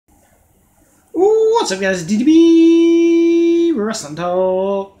What's up, guys? DTMP Wrestling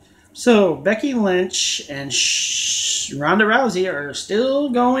Talk. So, Becky Lynch and Ronda Rousey are still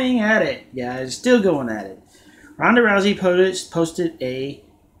going at it, guys. Still going at it. Ronda Rousey posted a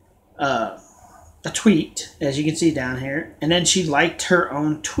tweet, as you can see down here, and then she liked her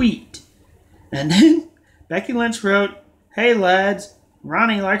own tweet. And then Becky Lynch wrote, "Hey lads,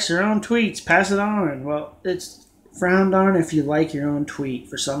 Ronnie likes her own tweets. Pass it on." Well, it's frowned on if you like your own tweet.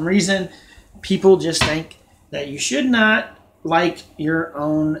 For some reason, people just think that you should not like your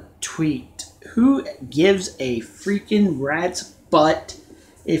own tweet. Who gives a freaking rat's butt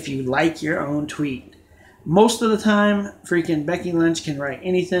if you like your own tweet? Most of the time, freaking Becky Lynch can write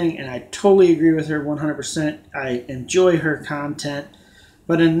anything, and I totally agree with her 100%. I enjoy her content.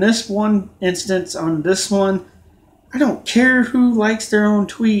 But in this one instance, on this one, I don't care who likes their own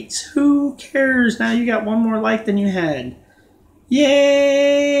tweets. Who cares? Now you got one more like than you had.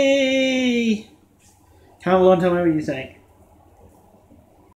 Yay! Comment below and tell me what you think.